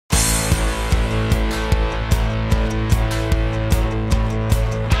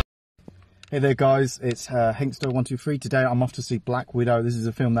Hey there guys, it's Hankster123. Today I'm off to see Black Widow. This is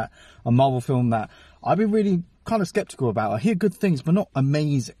a Marvel film that I've been really kind of skeptical about. I hear good things, but not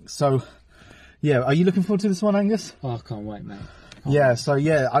amazing. So, yeah, are you looking forward to this one, Angus? Oh, I can't wait, mate. So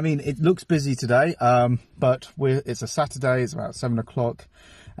yeah, I mean, it looks busy today, but it's a Saturday, it's about 7 o'clock.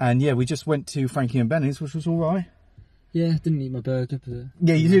 And yeah, we just went to Frankie and Benny's, which was all right. Yeah, didn't eat my burger. But,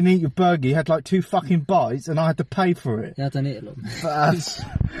 yeah, you didn't eat your burger. You had like 2 fucking bites and I had to pay for it. Yeah, I don't eat a lot.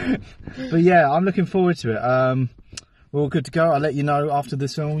 But yeah, I'm looking forward to it. We're all good to go. I'll let you know after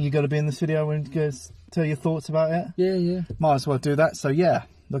this film. You got to be in the studio and tell your thoughts about it. Yeah. Might as well do that. So yeah,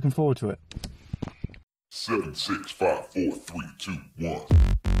 looking forward to it. 7, 6, 5, 4, 3, 2, 1.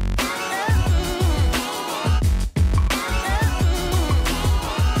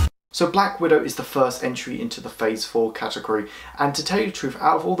 So Black Widow is the first entry into the Phase 4 category, and to tell you the truth,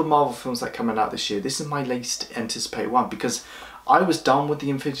 out of all the Marvel films that are coming out this year, this is my least anticipated one, because I was done with the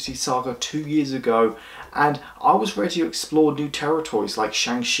Infinity Saga 2 years ago, and I was ready to explore new territories like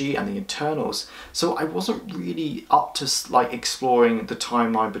Shang-Chi and the Eternals, so I wasn't really up to like exploring the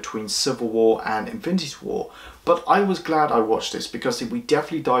timeline between Civil War and Infinity War. But I was glad I watched this because we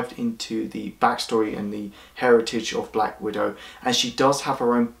definitely dived into the backstory and the heritage of Black Widow, and she does have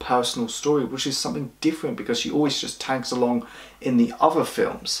her own personal story, which is something different because she always just tags along in the other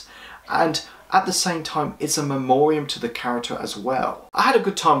films. And at the same time, it's a memoriam to the character as well. I had a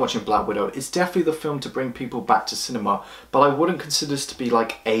good time watching Black Widow. It's definitely the film to bring people back to cinema, but I wouldn't consider this to be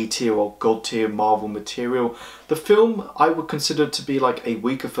like A tier or God tier Marvel material. The film I would consider to be like a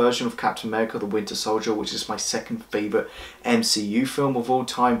weaker version of Captain America: The Winter Soldier, which is my second favourite MCU film of all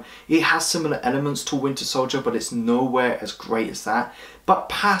time. It has similar elements to Winter Soldier, but it's nowhere as great as that, but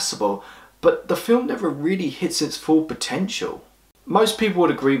passable. But the film never really hits its full potential. Most people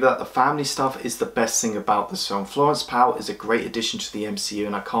would agree that the family stuff is the best thing about this film. Florence Pugh is a great addition to the MCU,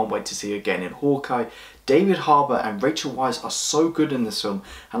 and I can't wait to see her again in Hawkeye. David Harbour and Rachel Weisz are so good in this film,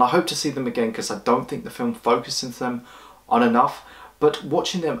 and I hope to see them again because I don't think the film focuses them on enough. But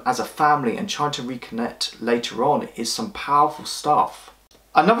watching them as a family and trying to reconnect later on is some powerful stuff.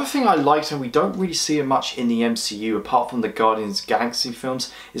 Another thing I liked, and we don't really see it much in the MCU apart from the Guardians of the Galaxy films,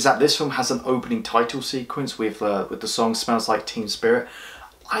 is that this film has an opening title sequence with the song Smells Like Teen Spirit.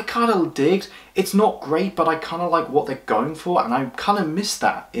 I kind of digged. It's not great, but I kind of like what they're going for, and I kind of miss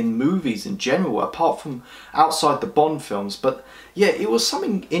that in movies in general, apart from outside the Bond films. But yeah, it was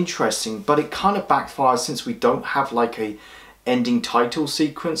something interesting, but it kind of backfires since we don't have like a ending title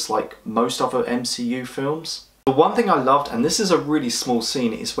sequence like most other MCU films. The one thing I loved, and this is a really small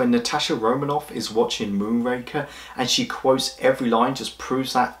scene, is when Natasha Romanoff is watching Moonraker and she quotes every line, just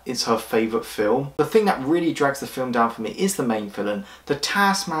proves that it's her favourite film. The thing that really drags the film down for me is the main villain. The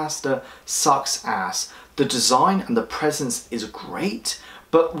Taskmaster sucks ass. The design and the presence is great,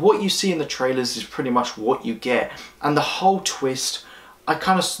 but what you see in the trailers is pretty much what you get. And the whole twist, I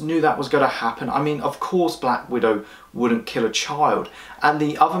kind of knew that was going to happen. I mean, of course Black Widow wouldn't kill a child, and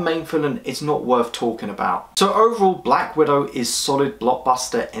the other main villain is not worth talking about. So overall, Black Widow is solid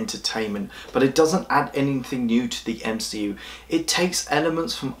blockbuster entertainment, but it doesn't add anything new to the MCU. It takes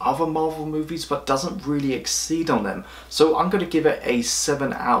elements from other Marvel movies but doesn't really exceed on them. So I'm going to give it a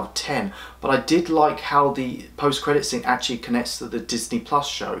 7 out of 10, but I did like how the post-credits scene actually connects to the Disney Plus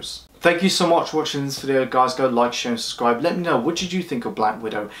shows. Thank you so much for watching this video, guys. Go like, share and subscribe. Let me know, what did you think of Black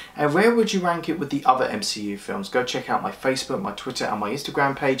Widow, and where would you rank it with the other MCU films? Go check out my Facebook, my Twitter and my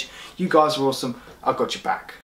Instagram page. You guys are awesome. I've got your back.